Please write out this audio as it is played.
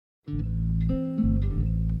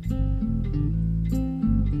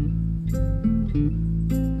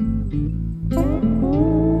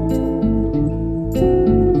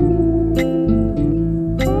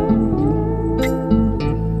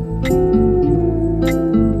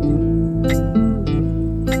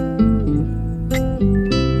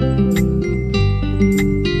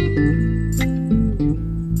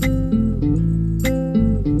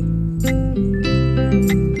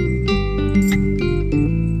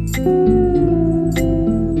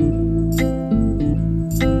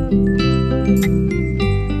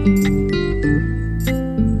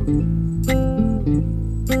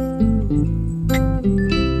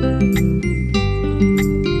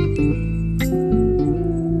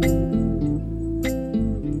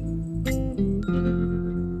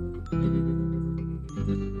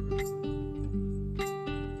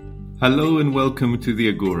Hello and welcome to the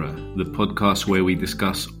Agora, the podcast where we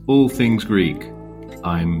discuss all things Greek.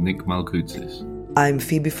 I'm Nick Malkoutsis. I'm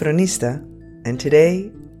Phoebe Fronista, and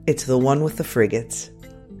today it's the one with the frigates.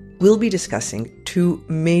 We'll be discussing two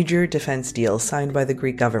major defense deals signed by the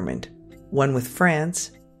Greek government, one with France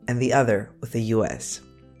and the other with the US.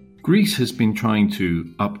 Greece has been trying to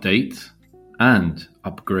update and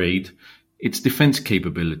upgrade its defense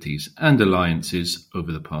capabilities and alliances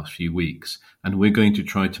over the past few weeks, and we're going to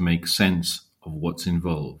try to make sense of what's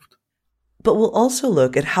involved. But we'll also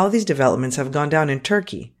look at how these developments have gone down in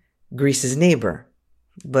Turkey, Greece's neighbor,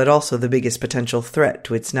 but also the biggest potential threat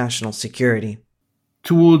to its national security.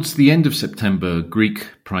 Towards the end of September, Greek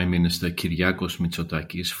Prime Minister Kyriakos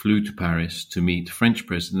Mitsotakis flew to Paris to meet French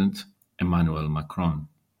President Emmanuel Macron.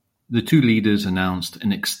 The two leaders announced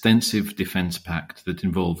an extensive defense pact that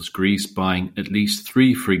involves Greece buying at least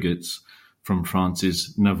 3 frigates from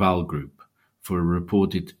France's Naval Group for a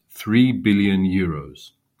reported €3 billion.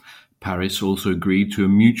 Paris also agreed to a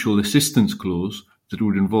mutual assistance clause that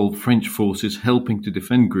would involve French forces helping to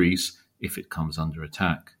defend Greece if it comes under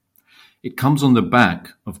attack. It comes on the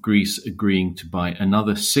back of Greece agreeing to buy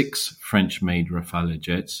another 6 French-made Rafale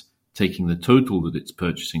jets, taking the total that it's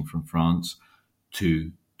purchasing from France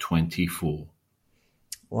to 24.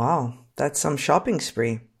 Wow, that's some shopping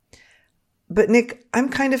spree. But Nick, I'm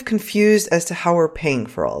kind of confused as to how we're paying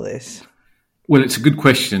for all this. Well, it's a good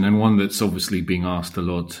question, and one that's obviously being asked a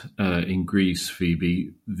lot in Greece,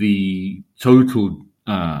 Phoebe. The total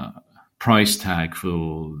price tag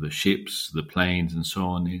for the ships, the planes, and so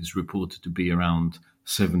on is reported to be around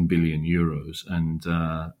 €7 billion, and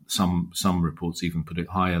some reports even put it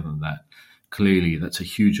higher than that. Clearly, that's a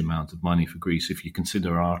huge amount of money for Greece if you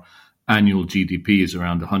consider our annual GDP is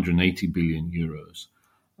around €180 billion.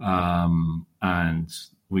 And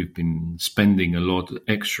we've been spending a lot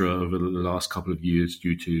extra over the last couple of years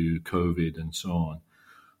due to COVID and so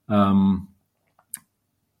on.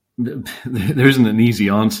 There isn't an easy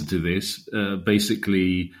answer to this.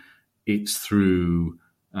 Basically, it's through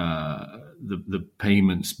the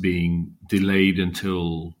payments being delayed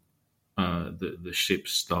until the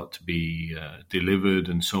ships start to be delivered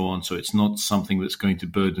and so on. So it's not something that's going to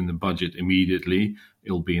burden the budget immediately.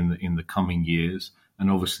 It'll be in the coming years,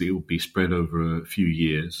 and obviously it will be spread over a few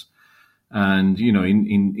years. And you know,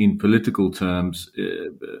 in political terms,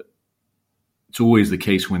 it's always the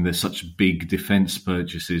case when there's such big defense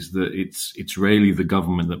purchases that it's rarely the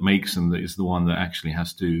government that makes them that is the one that actually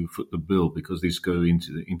has to foot the bill, because these go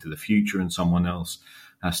into the future, and someone else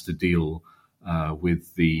has to deal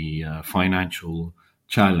with the financial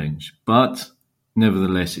challenge. But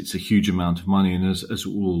nevertheless, it's a huge amount of money, and as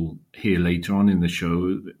we'll hear later on in the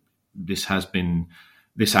show, this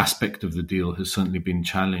aspect of the deal has certainly been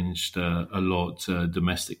challenged a lot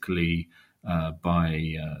domestically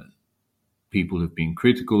by people who've been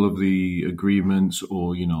critical of the agreements,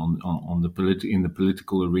 or in the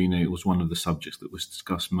political arena, it was one of the subjects that was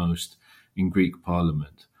discussed most in Greek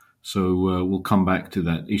Parliament. So we'll come back to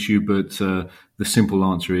that issue, but the simple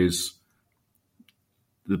answer is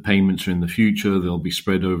the payments are in the future. They'll be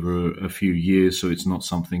spread over a few years, so it's not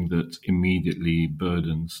something that immediately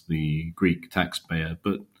burdens the Greek taxpayer.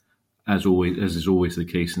 But as is always the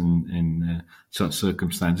case in such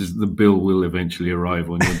circumstances, the bill will eventually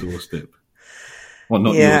arrive on your doorstep. Well,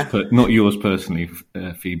 not yours personally,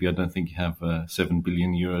 Phoebe. I don't think you have €7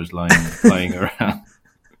 billion lying around.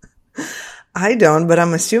 I don't, but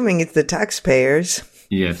I'm assuming it's the taxpayers.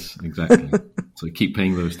 Yes, exactly. So keep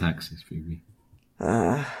paying those taxes, Phoebe.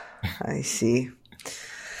 I see.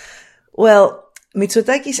 Well,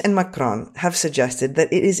 Mitsotakis and Macron have suggested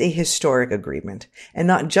that it is a historic agreement, and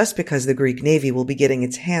not just because the Greek Navy will be getting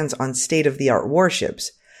its hands on state-of-the-art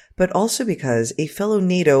warships, but also because a fellow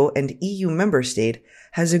NATO and EU member state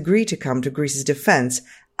has agreed to come to Greece's defense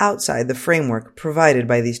outside the framework provided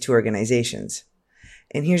by these two organizations.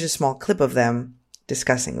 And here's a small clip of them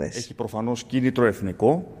discussing this. Έχει προφανώς κίνητρο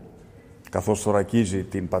εθνικό, καθώς θωρακίζει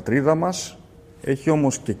την πατρίδα μας. Έχει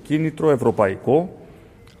όμως και κίνητρο ευρωπαϊκό,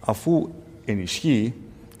 αφού ενισχύει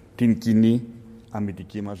την κοινή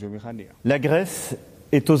αμυντική μας βιομηχανία. La Grèce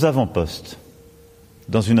est aux avant-postes,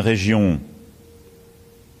 dans une région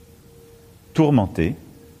tourmentée,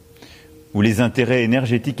 où les intérêts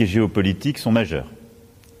énergétiques et géopolitiques sont majeurs.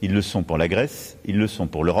 Ils le sont pour la Grèce, ils le sont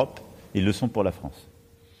pour l'Europe, ils le sont pour la France.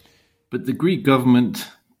 But the Greek government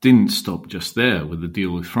didn't stop just there with the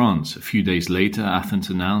deal with France. A few days later, Athens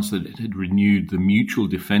announced that it had renewed the Mutual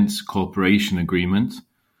Defence Cooperation Agreement,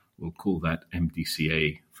 we'll call that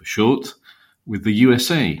MDCA for short, with the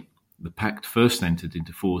USA. The pact first entered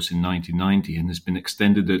into force in 1990 and has been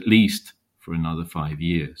extended at least for another 5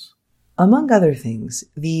 years. Among other things,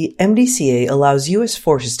 the MDCA allows U.S.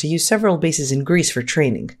 forces to use several bases in Greece for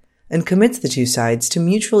training and commits the two sides to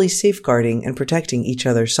mutually safeguarding and protecting each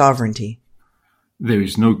other's sovereignty. There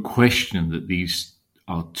is no question that these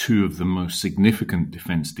are two of the most significant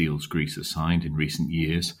defence deals Greece has signed in recent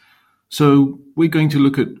years, so we're going to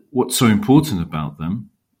look at what's so important about them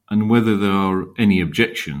and whether there are any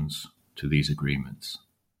objections to these agreements.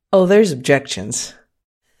 Oh, there's objections.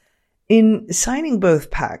 In signing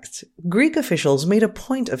both pacts, Greek officials made a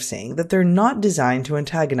point of saying that they're not designed to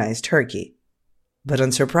antagonize Turkey. But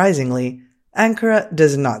unsurprisingly, Ankara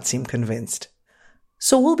does not seem convinced.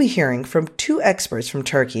 So we'll be hearing from two experts from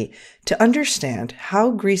Turkey to understand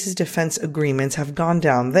how Greece's defense agreements have gone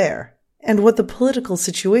down there and what the political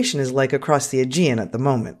situation is like across the Aegean at the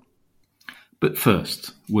moment. But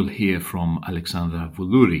first, we'll hear from Alexandra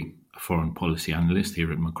Voulouri, a foreign policy analyst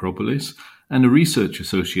here at Macropolis and a research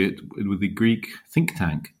associate with the Greek think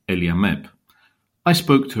tank Eliamep. I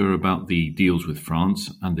spoke to her about the deals with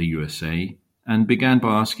France and the USA and began by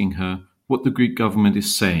asking her what the Greek government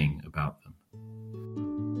is saying about them.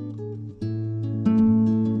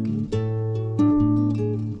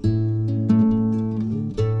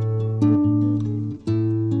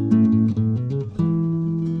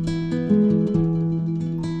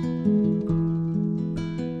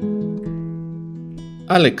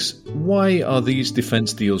 Alex, why are these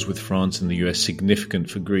defence deals with France and the US significant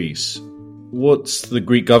for Greece? What's the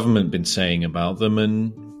Greek government been saying about them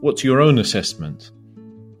and what's your own assessment?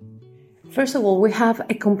 First of all, we have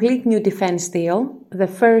a complete new defence deal, the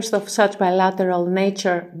first of such bilateral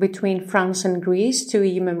nature between France and Greece, two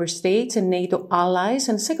EU member states and NATO allies.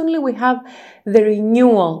 And secondly, we have the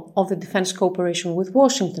renewal of the defence cooperation with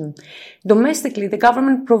Washington. Domestically, the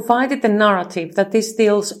government provided the narrative that these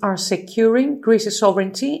deals are securing Greece's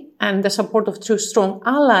sovereignty and the support of two strong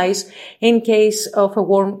allies in case of a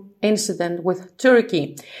war incident with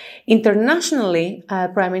Turkey. Internationally,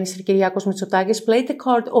 Prime Minister Kyriakos Mitsotakis played the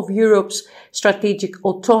card of Europe's strategic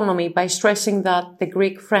autonomy by stressing that the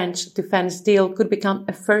Greek-French defence deal could become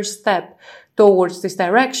a first step towards this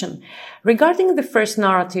direction. Regarding the first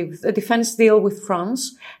narrative, the defence deal with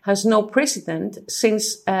France has no precedent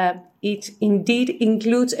since it indeed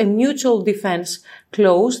includes a mutual defence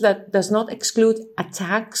clause that does not exclude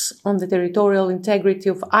attacks on the territorial integrity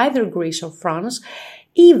of either Greece or France,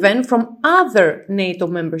 even from other NATO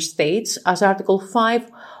member states, as Article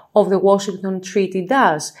 5 of the Washington Treaty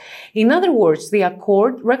does. In other words, the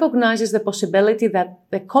accord recognizes the possibility that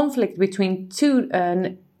the conflict between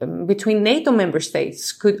NATO member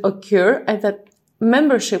states could occur and that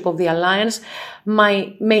membership of the alliance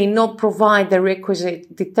may not provide the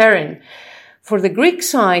requisite deterrent. For the Greek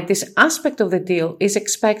side, this aspect of the deal is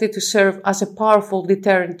expected to serve as a powerful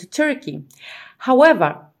deterrent to Turkey.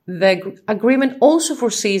 However, the agreement also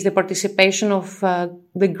foresees the participation of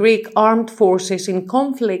the Greek armed forces in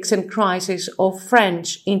conflicts and crises of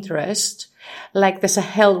French interest, like the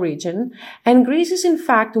Sahel region, and Greece is in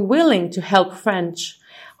fact willing to help French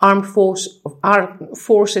armed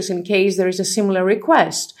forces in case there is a similar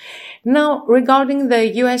request. Now, regarding the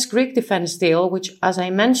US-Greek defense deal, which, as I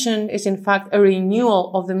mentioned, is in fact a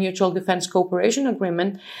renewal of the Mutual Defense Cooperation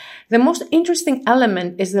Agreement, the most interesting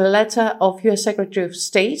element is the letter of US Secretary of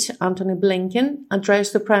State Antony Blinken,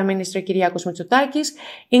 addressed to Prime Minister Kyriakos Mitsotakis,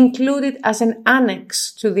 included as an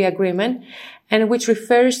annex to the agreement, and which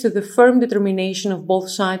refers to the firm determination of both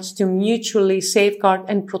sides to mutually safeguard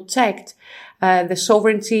and protect the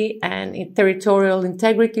sovereignty and territorial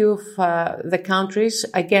integrity of the countries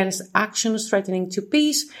against actions threatening to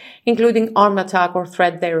peace, including armed attack or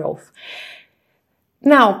threat thereof.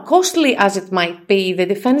 Now, costly as it might be, the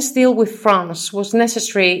defense deal with France was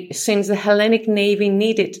necessary since the Hellenic Navy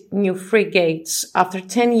needed new frigates after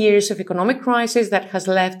 10 years of economic crisis that has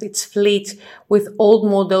left its fleet with old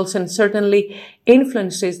models and certainly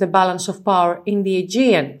influences the balance of power in the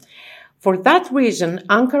Aegean. For that reason,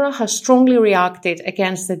 Ankara has strongly reacted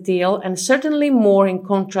against the deal and certainly more in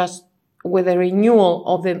contrast with the renewal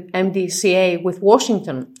of the MDCA with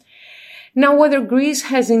Washington. Now, whether Greece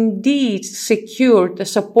has indeed secured the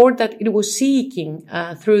support that it was seeking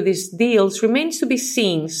through these deals remains to be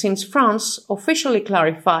seen, since France officially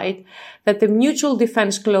clarified that the mutual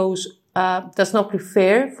defense clause does not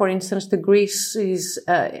refer, for instance, to Greece's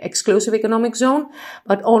exclusive economic zone,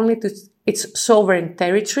 but only to its sovereign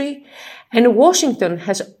territory. And Washington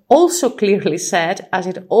has also clearly said, as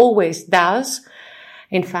it always does,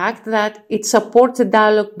 in fact, that it supports a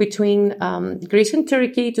dialogue between Greece and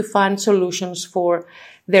Turkey to find solutions for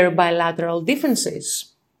their bilateral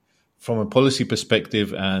differences. From a policy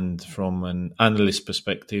perspective and from an analyst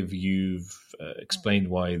perspective, you've explained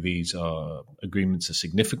why these agreements are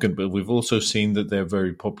significant, but we've also seen that they're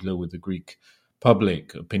very popular with the Greek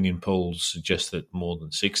public. Opinion polls suggest that more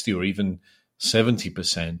than 60 or even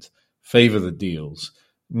 70% favor the deals.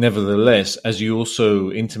 Nevertheless, as you also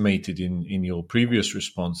intimated in your previous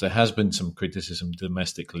response, there has been some criticism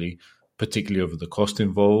domestically, particularly over the cost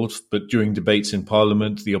involved. But during debates in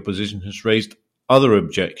Parliament, the opposition has raised other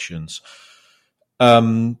objections.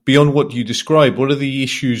 Beyond what you described, what are the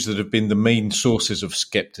issues that have been the main sources of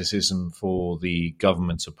skepticism for the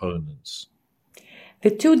government's opponents? The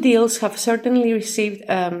two deals have certainly received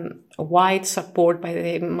wide support by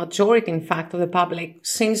the majority, in fact, of the public,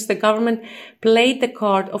 since the government played the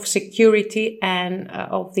card of security and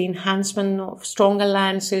of the enhancement of strong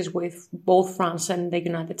alliances with both France and the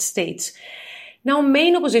United States. Now,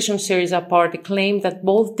 main opposition Syriza party claimed that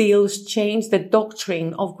both deals changed the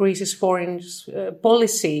doctrine of Greece's foreign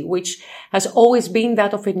policy, which has always been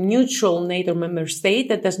that of a neutral NATO member state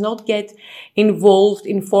that does not get involved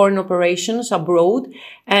in foreign operations abroad,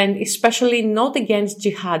 and especially not against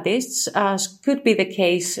jihadists, as could be the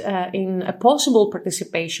case in a possible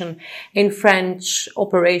participation in French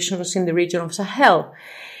operations in the region of Sahel.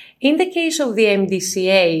 In the case of the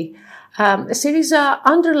MDCA, Syriza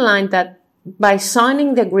underlined that by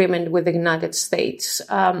signing the agreement with the United States,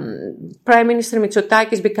 Prime Minister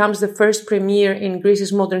Mitsotakis becomes the first premier in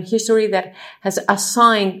Greece's modern history that has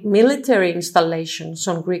assigned military installations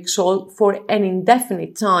on Greek soil for an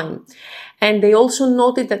indefinite time. And they also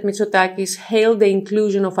noted that Mitsotakis hailed the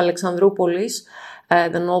inclusion of Alexandroupolis,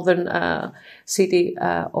 the northern city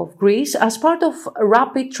of Greece, as part of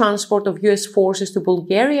rapid transport of US forces to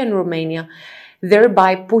Bulgaria and Romania,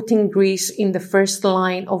 thereby putting Greece in the first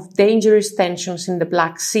line of dangerous tensions in the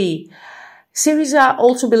Black Sea. Syriza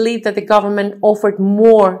also believed that the government offered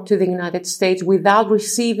more to the United States without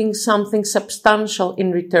receiving something substantial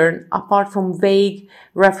in return, apart from vague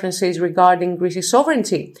references regarding Greece's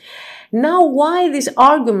sovereignty. Now, why these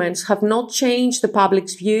arguments have not changed the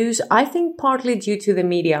public's views, I think partly due to the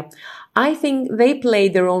media. I think they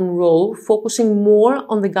played their own role, focusing more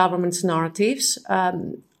on the government's narratives.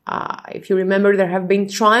 If you remember, there have been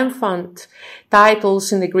triumphant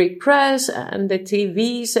titles in the Greek press and the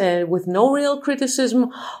TVs with no real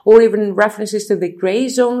criticism or even references to the grey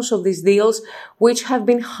zones of these deals, which have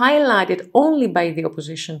been highlighted only by the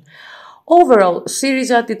opposition. Overall,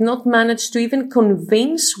 Syriza did not manage to even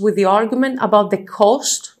convince with the argument about the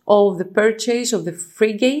cost of the purchase of the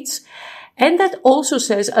frigates. And that also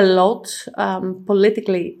says a lot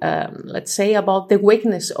politically, let's say, about the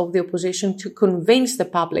weakness of the opposition to convince the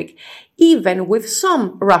public, even with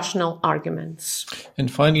some rational arguments. And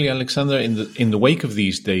finally, Alexandra, in the wake of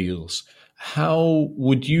these deals, how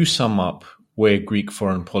would you sum up where Greek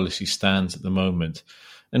foreign policy stands at the moment?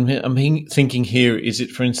 And I'm thinking here, is it,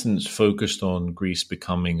 for instance, focused on Greece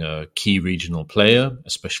becoming a key regional player,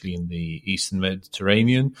 especially in the Eastern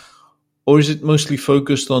Mediterranean? Or is it mostly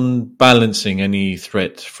focused on balancing any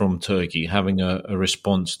threat from Turkey, having a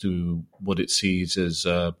response to what it sees as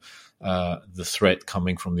the threat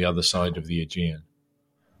coming from the other side of the Aegean?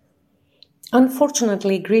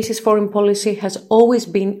 Unfortunately, Greece's foreign policy has always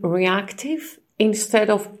been reactive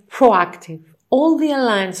instead of proactive. All the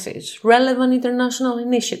alliances, relevant international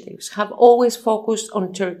initiatives have always focused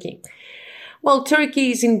on Turkey. Well,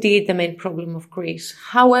 Turkey is indeed the main problem of Greece.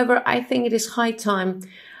 However, I think it is high time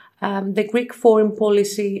the Greek foreign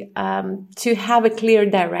policy to have a clear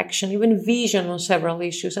direction, even vision on several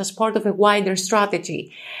issues as part of a wider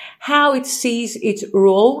strategy. How it sees its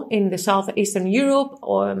role in the southeastern Europe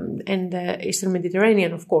and the Eastern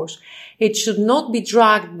Mediterranean, of course. It should not be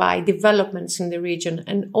dragged by developments in the region,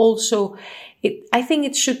 and also I think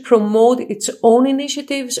it should promote its own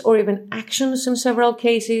initiatives or even actions in several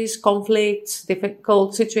cases, conflicts,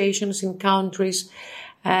 difficult situations in countries,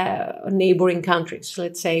 neighboring countries,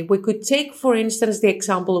 let's say. We could take, for instance, the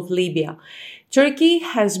example of Libya. Turkey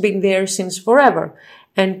has been there since forever,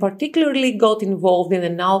 and particularly got involved in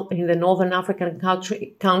the Northern African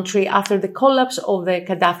country after the collapse of the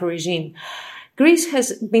Gaddafi regime. Greece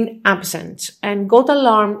has been absent and got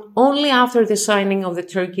alarmed only after the signing of the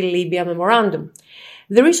Turkey-Libya memorandum.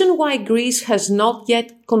 The reason why Greece has not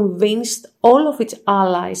yet convinced all of its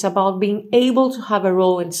allies about being able to have a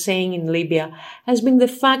role and saying in Libya has been the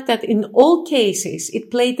fact that in all cases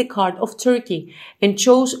it played the card of Turkey and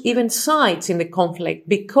chose even sides in the conflict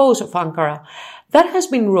because of Ankara. That has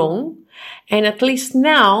been wrong, and at least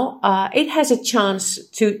now it has a chance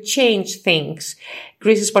to change things.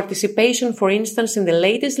 Greece's participation, for instance, in the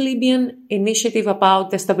latest Libyan initiative about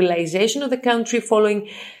the stabilization of the country following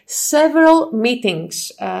several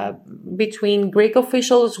meetings between Greek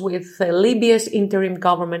officials with Libya's interim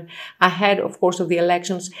government ahead, of course, of the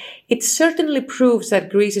elections, it certainly proves that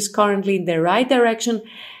Greece is currently in the right direction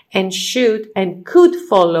and should and could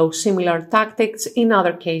follow similar tactics in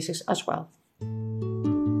other cases as well.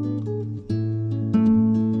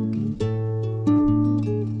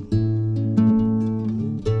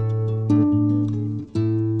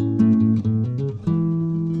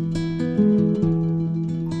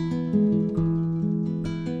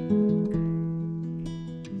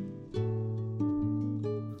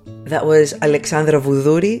 That was Alexandra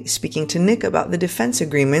Voudouri speaking to Nick about the defense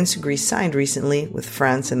agreements Greece signed recently with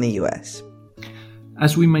France and the US.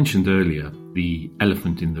 As we mentioned earlier, the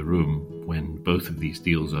elephant in the room when both of these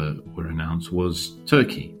deals were announced was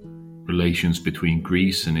Turkey. Relations between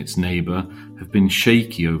Greece and its neighbour have been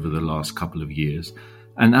shaky over the last couple of years,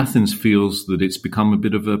 and Athens feels that it's become a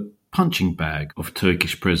bit of a punching bag of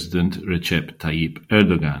Turkish President Recep Tayyip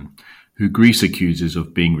Erdogan, who Greece accuses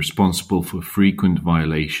of being responsible for frequent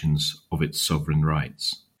violations of its sovereign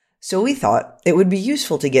rights. So we thought it would be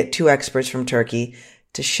useful to get two experts from Turkey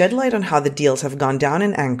to shed light on how the deals have gone down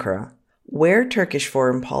in Ankara, where Turkish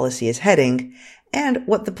foreign policy is heading, and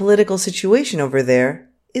what the political situation over there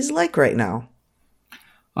is like right now.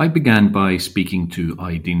 I began by speaking to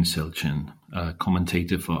Aydin Selçen, a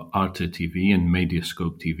commentator for Arte TV and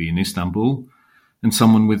Medyascope TV in Istanbul, and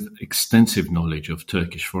someone with extensive knowledge of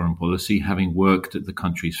Turkish foreign policy, having worked at the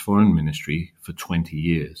country's foreign ministry for 20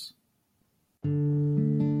 years.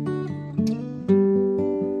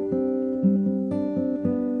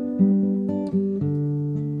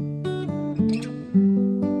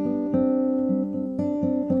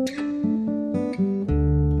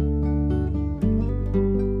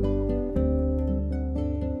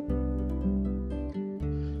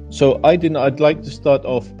 So, Aydin, I'd like to start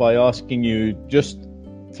off by asking you just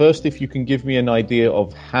first if you can give me an idea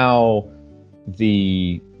of how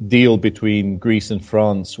the deal between Greece and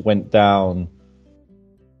France went down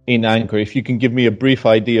in Ankara. If you can give me a brief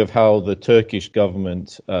idea of how the Turkish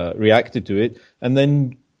government reacted to it, and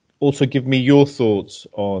then also give me your thoughts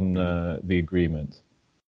on the agreement.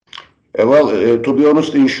 To be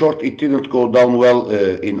honest, in short, it didn't go down well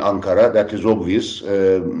in Ankara. That is obvious.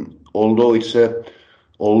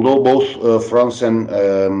 Although both France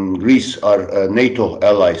and Greece are NATO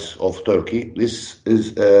allies of Turkey,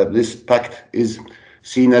 this pact is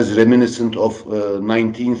seen as reminiscent of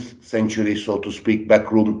 19th century, so to speak,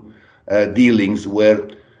 backroom dealings,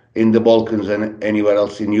 where in the Balkans and anywhere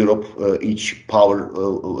else in Europe, each power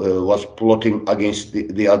was plotting against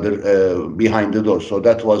the other behind the door. So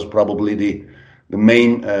that was probably the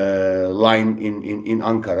main line in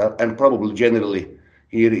Ankara, and probably generally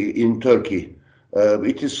here in Turkey.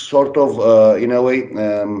 It is sort of, in a way,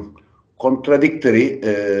 contradictory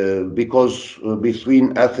because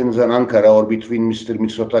between Athens and Ankara, or between Mr.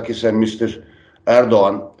 Mitsotakis and Mr.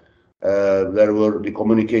 Erdogan, the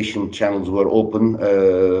communication channels were open.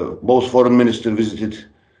 Both foreign ministers visited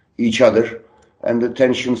each other, and the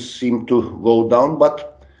tensions seemed to go down.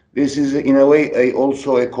 But this is, in a way,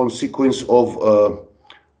 also a consequence of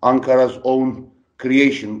Ankara's own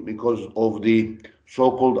creation, because of the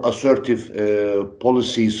so-called assertive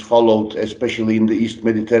policies followed, especially in the East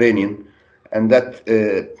Mediterranean, and that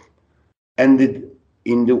ended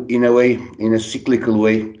in a cyclical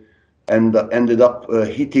way, and ended up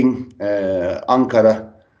hitting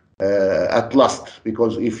Ankara at last.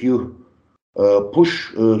 Because if you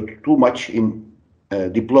push too much in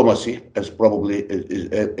diplomacy, as probably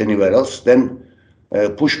anywhere else, then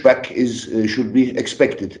pushback should be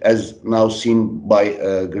expected, as now seen by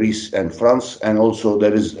Greece and France, and also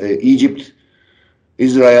there is Egypt,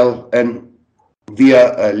 Israel, and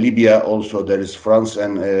via Libya also there is France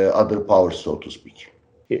and other powers, so to speak.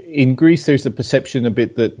 In Greece, there's a perception a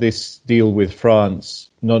bit that this deal with France,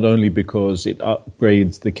 not only because it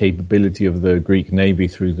upgrades the capability of the Greek Navy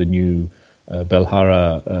through the new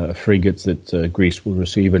Belhara frigates that Greece will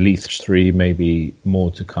receive, at least 3, maybe more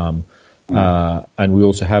to come. And we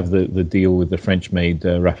also have the deal with the French-made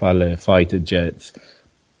Rafale fighter jets.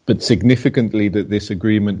 But significantly, that this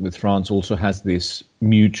agreement with France also has this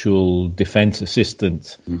mutual defense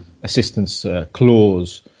assistance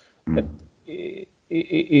clause.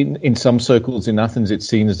 In some circles in Athens, it's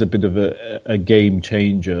seen as a bit of a game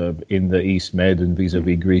changer in the East Med and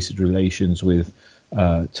vis-a-vis Greece's relations with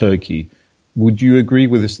Turkey. Would you agree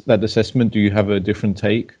with that assessment? Do you have a different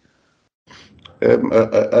take?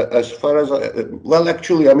 As far as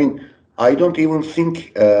actually, I mean, I don't even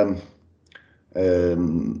think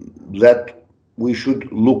that we should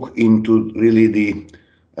look into really the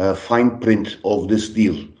fine print of this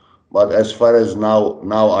deal. But as far as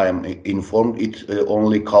now I am informed, it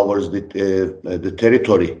only covers the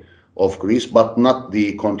territory of Greece, but not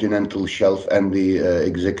the continental shelf and the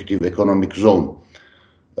executive economic zone.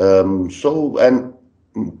 And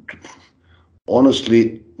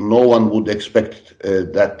honestly, no one would expect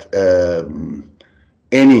that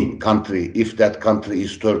any country, if that country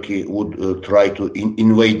is Turkey, would try to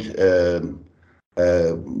invade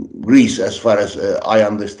Greece, as far as I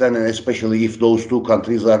understand, and especially if those two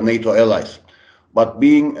countries are NATO allies. But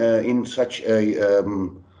being in such a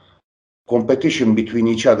competition between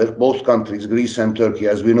each other, both countries, Greece and Turkey,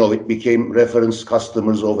 as we know, it became reference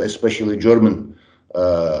customers of especially German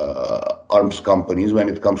arms companies when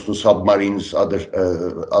it comes to submarines,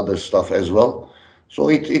 other stuff as well. So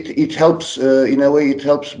it helps in a way. It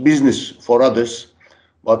helps business for others,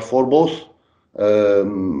 but for both,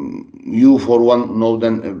 you for one know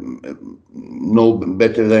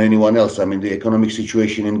better than anyone else. I mean, the economic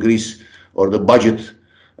situation in Greece, or the budget,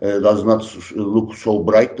 does not look so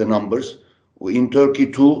bright. The numbers in Turkey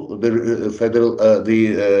too.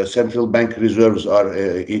 The central bank reserves are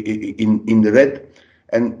in the red,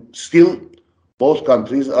 and still both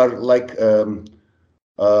countries are like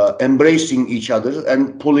embracing each other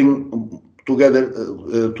and pulling together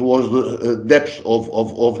towards the depths of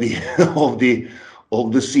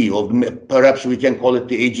the sea. Perhaps we can call it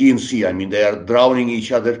the Aegean Sea. I mean, they are drowning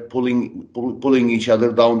each other, pulling each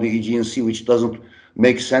other down the Aegean Sea, which doesn't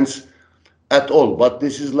make sense at all. But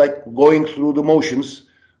this is like going through the motions.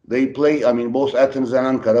 They play. I mean, both Athens and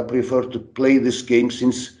Ankara prefer to play this game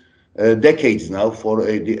since decades now, for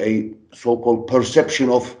a so-called perception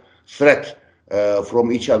of threat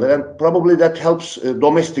from each other, and probably that helps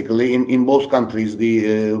domestically in both countries.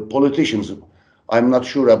 The politicians, I'm not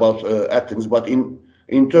sure about Athens, but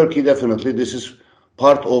in Turkey definitely this is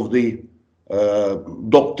part of the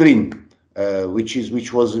doctrine, which is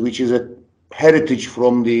a heritage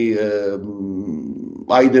from the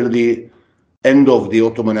either the end of the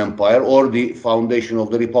Ottoman Empire or the foundation of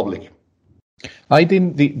the Republic. I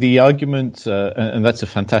think the argument, and that's a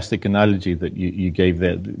fantastic analogy that you gave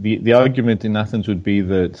there. The argument in Athens would be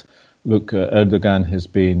that, look, Erdogan has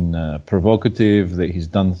been provocative, that he's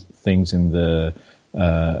done things in the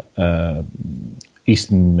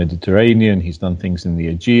Eastern Mediterranean, he's done things in the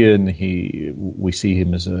Aegean, we see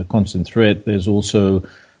him as a constant threat. There's also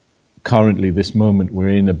currently, this moment we're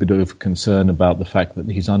in, a bit of concern about the fact that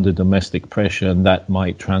he's under domestic pressure, and that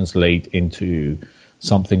might translate into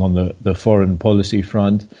something on the foreign policy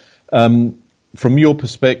front. From your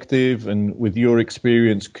perspective and with your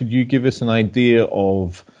experience, could you give us an idea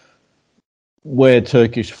of where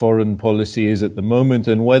Turkish foreign policy is at the moment,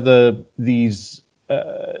 and whether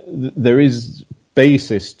there is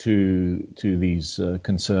basis to these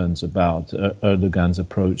concerns about Erdogan's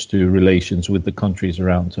approach to relations with the countries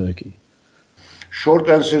around Turkey? Short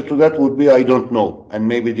answer to that would be I don't know, and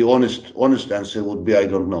maybe the honest answer would be I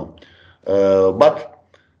don't know.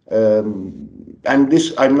 And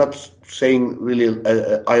this I'm not saying really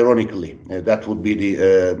ironically. That would be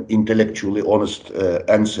the intellectually honest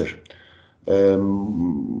answer.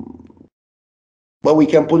 But we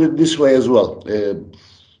can put it this way as well.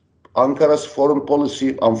 Ankara's foreign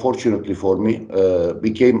policy, unfortunately for me,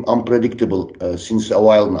 became unpredictable since a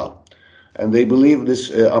while now. And they believe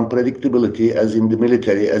this unpredictability, as in the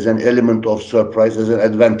military, as an element of surprise, as an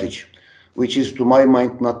advantage, which is, to my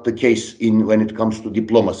mind, not the case when it comes to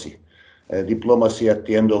diplomacy. Diplomacy, at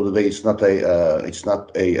the end of the day, it's not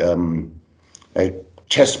a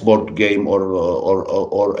chessboard game or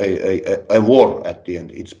a war. At the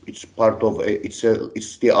end, it's part of it's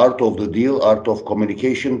the art of the deal, art of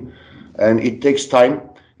communication, and it takes time.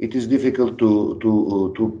 It is difficult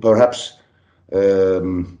to perhaps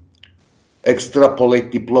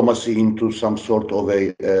extrapolate diplomacy into some sort of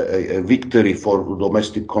a victory for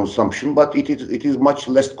domestic consumption, but it is much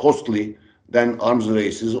less costly than arms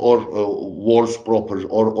races or wars proper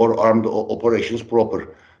or armed operations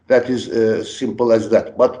proper. That is simple as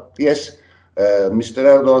that. But yes, Mr.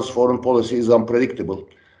 Erdogan's foreign policy is unpredictable.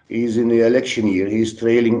 He is in the election year. He is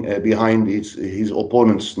trailing behind his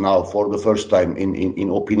opponents now for the first time in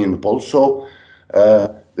opinion polls. So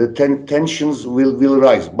the tensions will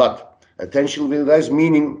rise. But tension will rise,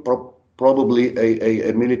 meaning probably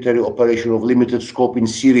a military operation of limited scope in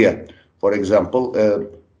Syria, for example,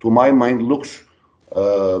 to my mind looks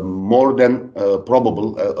more than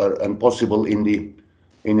probable and possible in the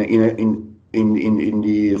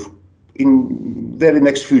very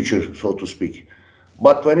next future, so to speak.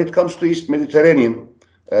 But when it comes to East Mediterranean,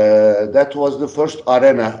 that was the first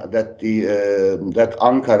arena that that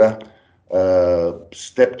Ankara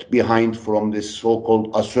stepped behind from this so-called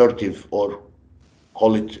assertive, or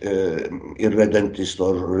call it irredentist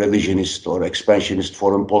or revisionist or expansionist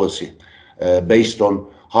foreign policy based on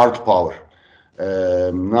hard power.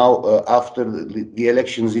 Now, after the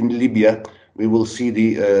elections in Libya, we will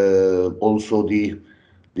see also the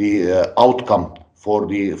outcome for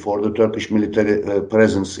the Turkish military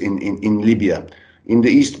presence in Libya, in the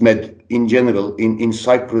East Med in general, in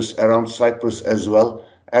Cyprus, around Cyprus as well.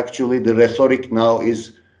 Actually, the rhetoric now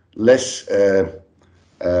is less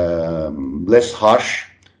harsh,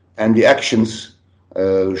 and the actions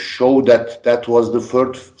show that was the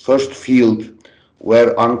first field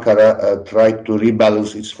where Ankara tried to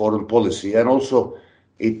rebalance its foreign policy, and also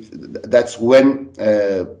that's when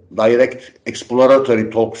direct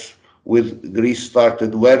exploratory talks with Greece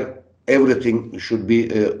started, where everything should be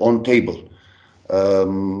on table.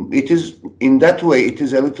 It is in that way. It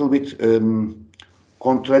is a little bit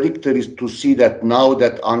contradictory to see that now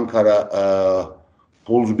that Ankara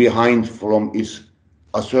pulls behind from its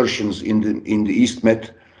assertions in the East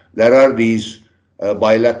Med, there are these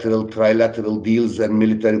bilateral, trilateral deals and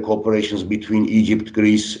military cooperations between Egypt,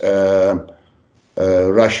 Greece,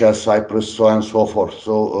 Russia, Cyprus, so on and so forth.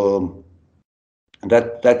 So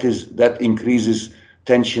that increases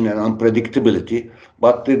tension and unpredictability.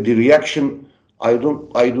 But the reaction, I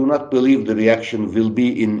do not believe the reaction will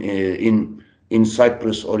be in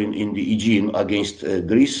Cyprus or in the Aegean against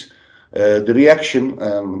Greece. The reaction,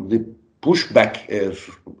 the pushback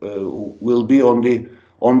will be on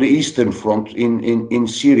the eastern front in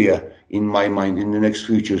Syria, in my mind, in the next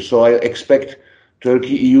future. So I expect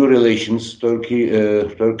Turkey-EU relations,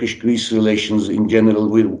 Turkish-Greece relations in general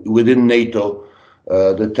within NATO,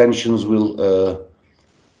 the tensions will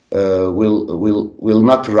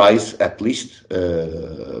not rise, at least,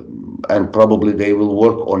 and probably they will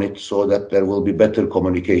work on it so that there will be better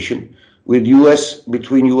communication. With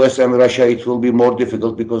between US and Russia, it will be more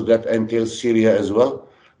difficult because that entails Syria as well.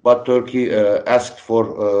 But Turkey asked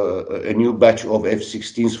for a new batch of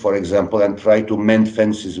F-16s, for example, and try to mend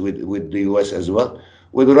fences with the US as well.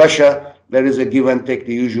 With Russia, there is a give and take,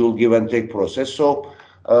 the usual give and take process. So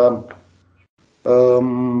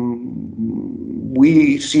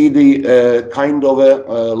we see the kind of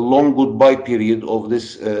a long goodbye period of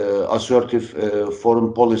this assertive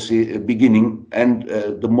foreign policy beginning, and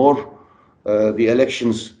the more the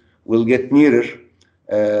elections will get nearer,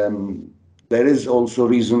 there is also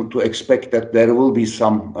reason to expect that there will be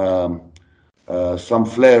some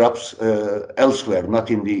flare-ups elsewhere, not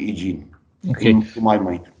in the Aegean, to my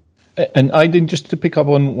mind. And Aydin, just to pick up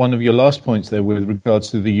on one of your last points there with regards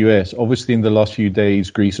to the US, obviously in the last few days,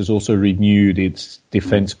 Greece has also renewed its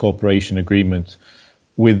defense cooperation agreement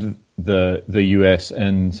with the US,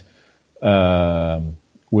 and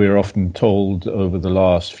we're often told over the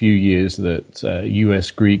last few years that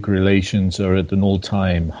US-Greek relations are at an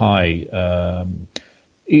all-time high.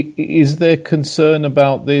 Is there concern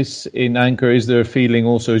about this in Ankara? Is there a feeling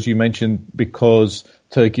also, as you mentioned, because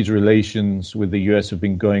Turkey's relations with the US have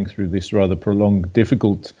been going through this rather prolonged,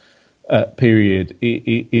 difficult period,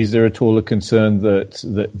 is there at all a concern that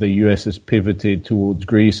the US has pivoted towards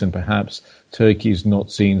Greece and perhaps Turkey is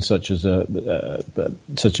not seen such a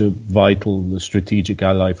vital strategic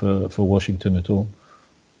ally for Washington at all?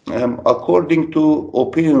 According to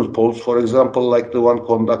opinion polls, for example, like the one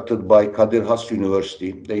conducted by Kadir Has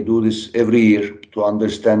University, they do this every year to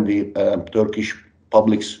understand the Turkish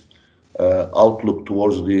public's outlook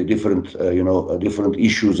towards the different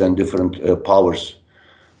issues and different powers.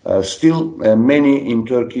 Still, many in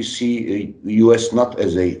Turkey see the US not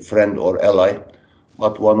as a friend or ally,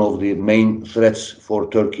 but one of the main threats for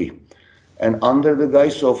Turkey. And under the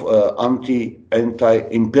guise of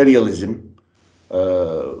anti-imperialism,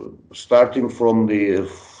 starting from the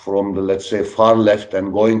from the, let's say, far left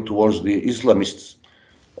and going towards the Islamists.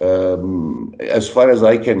 As far as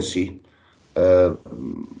I can see,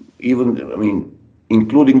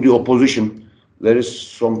 including the opposition, there is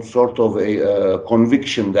some sort of a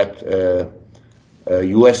conviction that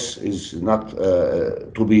U.S. is not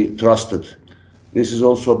to be trusted. This is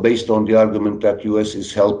also based on the argument that U.S.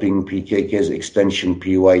 is helping PKK's extension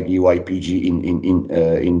PYD, YPG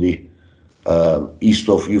in the east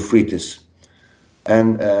of Euphrates,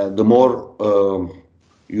 and the more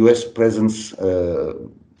U.S. presence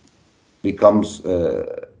becomes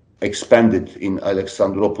expanded in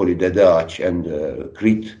Alexandropoli, Dedeach, and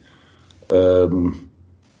Crete.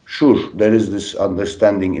 Sure, there is this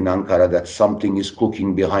understanding in Ankara that something is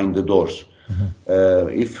cooking behind the doors.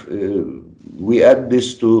 If we add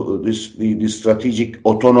this to the strategic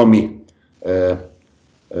autonomy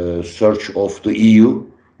search of the EU,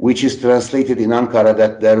 which is translated in Ankara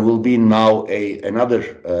that there will be now another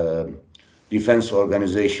defense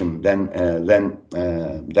organization than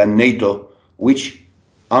NATO, which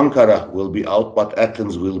Ankara will be out, but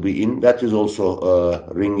Athens will be in. That is also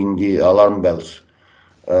ringing the alarm bells.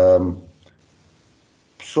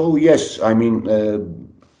 So yes, I mean,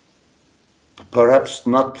 perhaps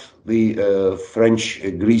not the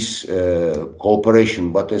French-Greece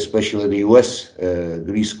cooperation, but especially the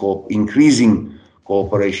US-Greece increasing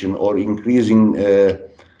cooperation or increasing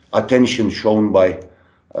attention shown by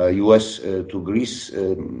US to Greece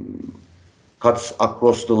cuts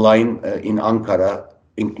across the line in Ankara,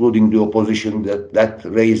 including the opposition, that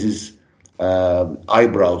raises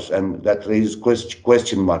eyebrows and that raises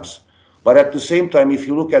question marks. But at the same time, if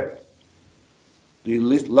you look at the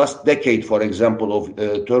last decade, for example, of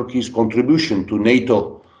Turkey's contribution to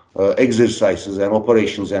NATO exercises and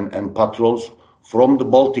operations and patrols from the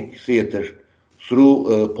Baltic theater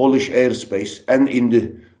through Polish airspace and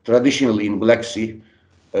traditionally in Black Sea,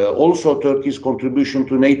 also Turkey's contribution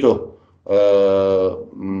to NATO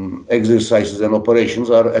exercises and operations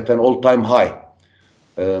are at an all-time high.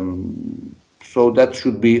 So that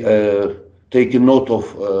should be taken note of,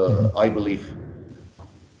 I believe.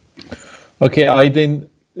 Okay, Aydin,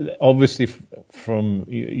 obviously from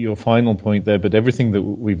your final point there, but everything that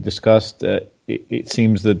we've discussed, it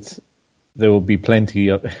seems that there will be plenty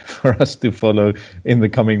for us to follow in the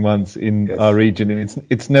coming months in our region, and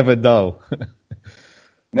it's never dull.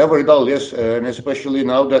 Never dull, yes, and especially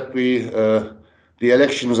now that the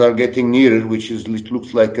elections are getting nearer, which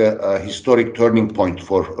looks like a historic turning point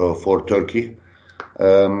for Turkey.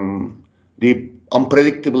 The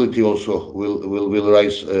unpredictability also will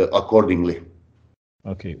rise accordingly.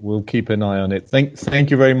 Okay, we'll keep an eye on it. Thank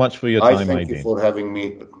you very much for your time, Thank you for having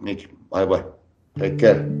me, Nick. Bye-bye. Take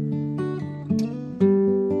care.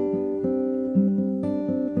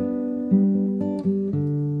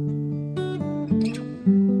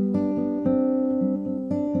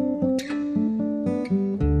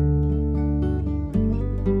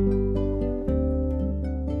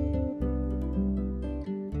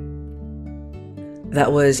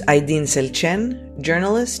 That was Aydin Selçen,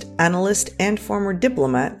 journalist, analyst, and former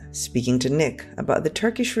diplomat, speaking to Nick about the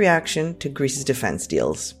Turkish reaction to Greece's defense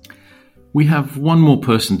deals. We have one more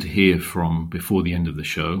person to hear from before the end of the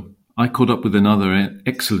show. I caught up with another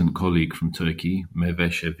excellent colleague from Turkey,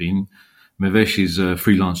 Meveş Evin. Meveş is a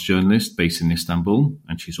freelance journalist based in Istanbul,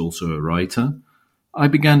 and she's also a writer. I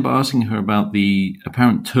began by asking her about the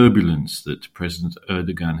apparent turbulence that President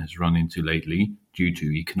Erdogan has run into lately due to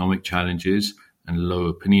economic challenges and low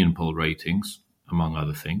opinion poll ratings, among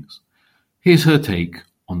other things. Here's her take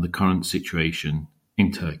on the current situation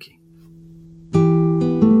in Turkey.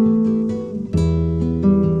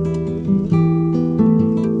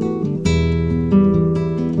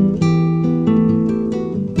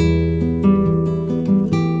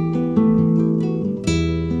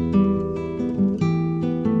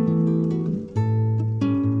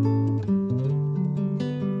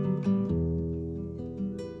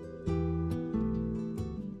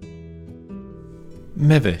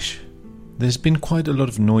 Meveş, there's been quite a lot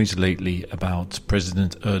of noise lately about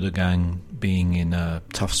President Erdogan being in a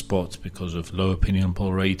tough spot because of low opinion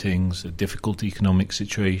poll ratings, a difficult economic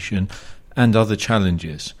situation, and other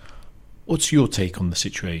challenges. What's your take on the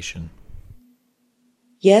situation?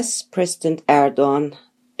 Yes, President Erdogan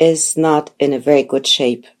is not in a very good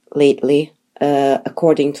shape lately,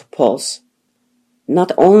 according to polls.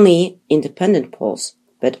 Not only independent polls,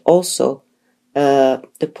 but also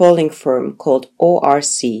the polling firm called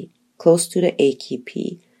ORC, close to the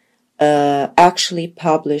AKP, actually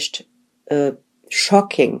published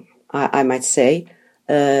shocking, I might say,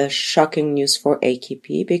 shocking news for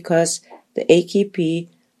AKP, because the AKP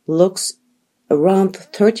looks around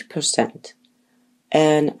 30%.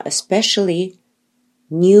 and especially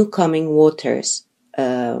new coming voters,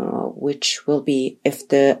 which will be, if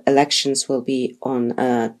the elections will be on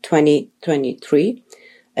 2023,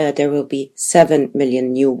 there will be 7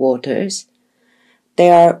 million new voters. They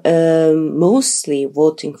are mostly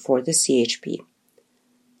voting for the CHP,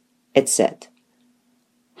 it said.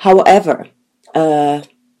 However,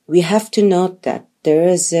 we have to note that there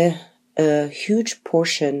is a huge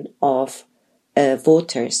portion of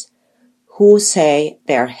voters who say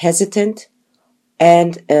they are hesitant,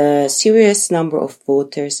 and a serious number of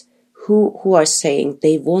voters who are saying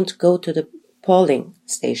they won't go to the polling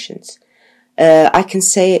stations. I can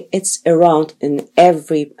say it's around in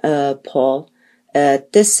every poll.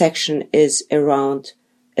 This section is around,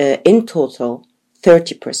 in total,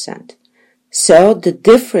 30%. So the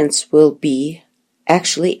difference will be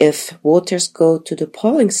actually if voters go to the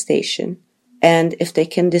polling station and if they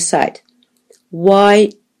can decide.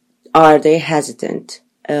 Why are they hesitant?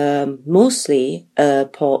 Mostly,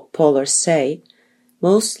 pollers say,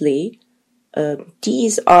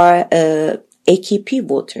 these are AKP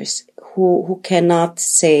voters who cannot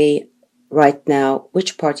say right now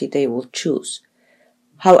which party they will choose.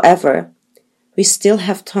 However, we still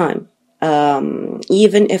have time.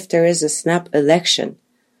 Even if there is a snap election,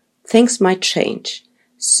 things might change.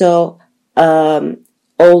 So,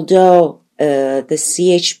 although the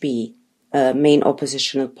CHP, main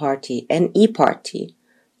oppositional party, and E-Party,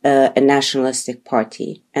 a nationalistic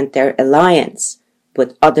party, and their alliance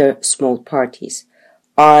with other small parties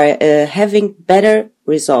are having better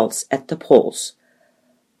results at the polls,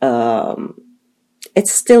 it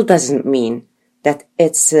still doesn't mean that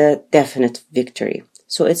it's a definite victory.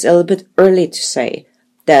 So it's a little bit early to say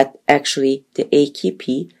that actually the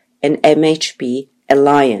AKP and MHP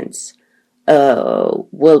alliance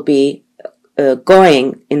will be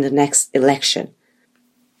going in the next election.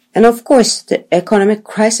 And of course, the economic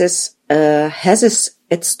crisis has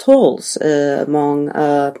its tolls among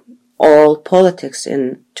all politics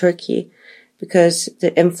in Turkey, because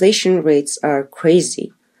the inflation rates are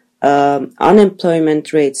crazy.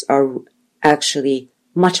 Unemployment rates are actually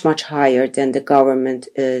much higher than the government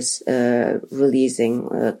is releasing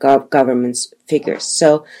government's figures.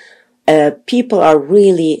 So people are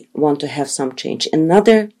really want to have some change.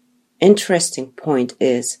 Another interesting point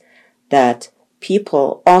is that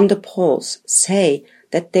people on the polls say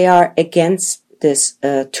that they are against this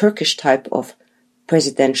Turkish type of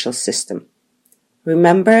presidential system.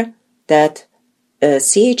 Remember that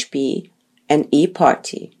CHP and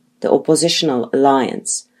E-Party, the oppositional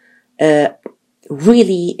alliance,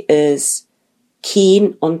 really is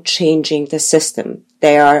keen on changing the system.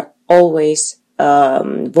 They are always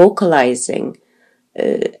vocalizing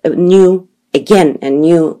a new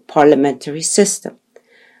parliamentary system.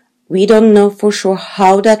 We don't know for sure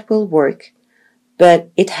how that will work, but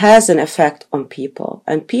it has an effect on people.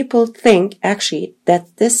 And people think actually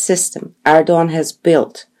that this system Erdogan has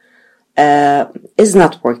built is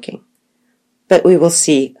not working. But we will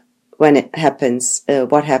see when it happens,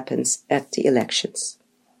 what happens at the elections.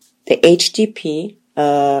 The HDP,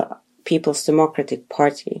 People's Democratic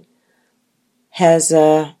Party, has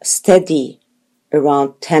a steady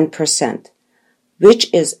around 10%,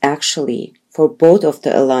 which is actually for both of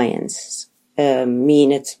the alliances,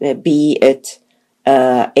 be it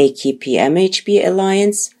AKP-MHP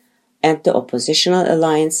alliance and the oppositional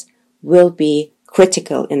alliance, will be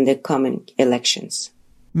critical in the coming elections.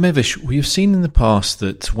 Mevish, we've seen in the past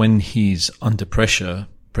that when he's under pressure,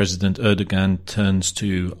 President Erdogan turns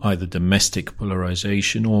to either domestic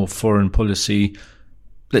polarization or foreign policy,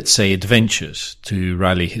 let's say adventures, to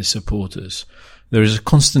rally his supporters. There is a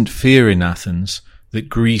constant fear in Athens that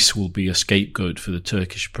Greece will be a scapegoat for the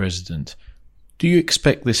Turkish president. Do you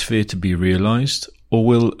expect this fear to be realized, or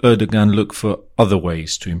will Erdogan look for other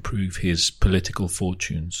ways to improve his political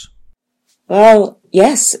fortunes? Well,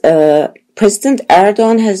 yes, President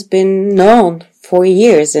Erdogan has been known for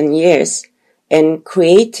years and years in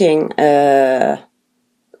creating a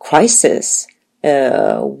crisis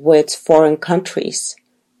with foreign countries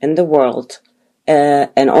in the world,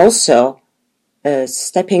 and also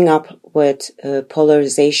stepping up with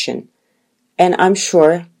polarization. And I'm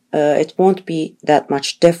sure it won't be that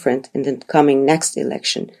much different in the coming next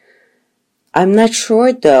election. I'm not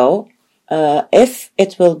sure, though, if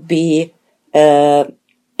it will be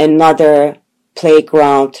another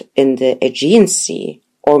playground in the Aegean Sea,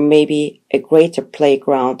 or maybe a greater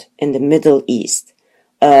playground in the Middle East.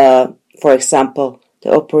 For example,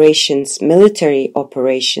 the military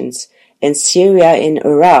operations in Syria and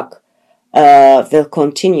Iraq will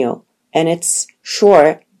continue. And it's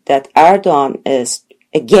sure that Erdogan is,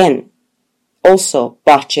 again, also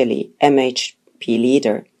Bahçeli, AKP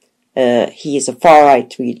leader. He is a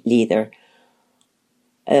far-right leader.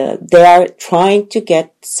 They are trying to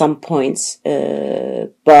get some points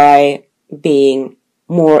by being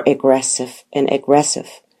more aggressive.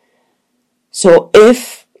 So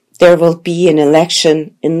if there will be an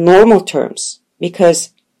election in normal terms,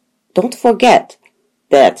 because don't forget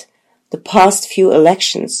that the past few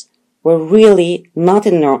elections were really not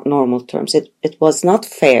in normal terms. It was not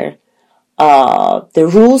fair. The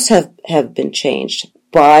rules have been changed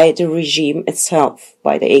by the regime itself,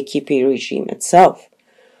 by the AKP regime itself.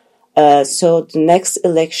 So the next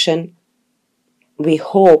election, we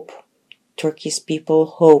hope, Turkish people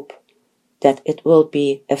hope that it will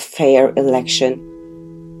be a fair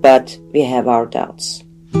election, but we have our doubts.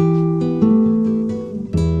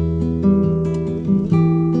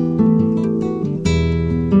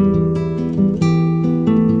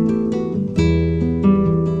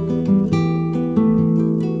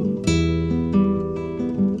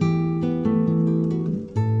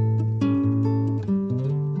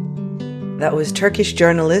 That was Turkish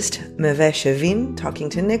journalist Meve Şevin talking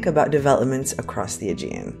to Nick about developments across the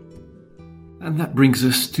Aegean. And that brings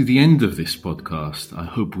us to the end of this podcast. I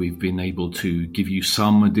hope we've been able to give you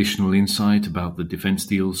some additional insight about the defense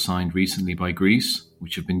deals signed recently by Greece,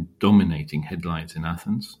 which have been dominating headlines in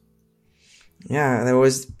Athens. Yeah, it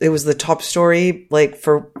was the top story, like,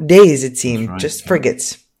 for days, it seemed, right, just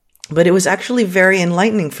frigates. But it was actually very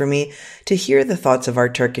enlightening for me to hear the thoughts of our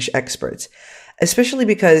Turkish experts, especially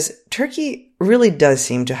because Turkey really does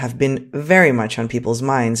seem to have been very much on people's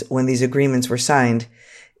minds when these agreements were signed,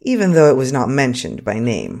 even though it was not mentioned by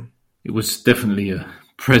name. It was definitely a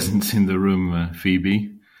presence in the room,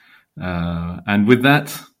 Phoebe. And with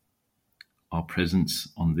that, our presence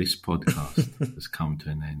on this podcast has come to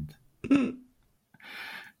an end.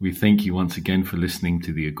 We thank you once again for listening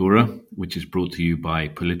to The Agora, which is brought to you by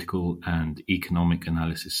political and economic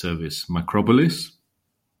analysis service Macropolis.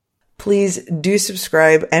 Please do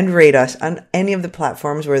subscribe and rate us on any of the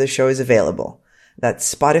platforms where the show is available.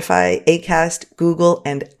 That's Spotify, Acast, Google,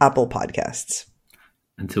 and Apple Podcasts.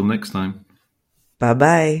 Until next time.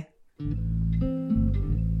 Bye-bye.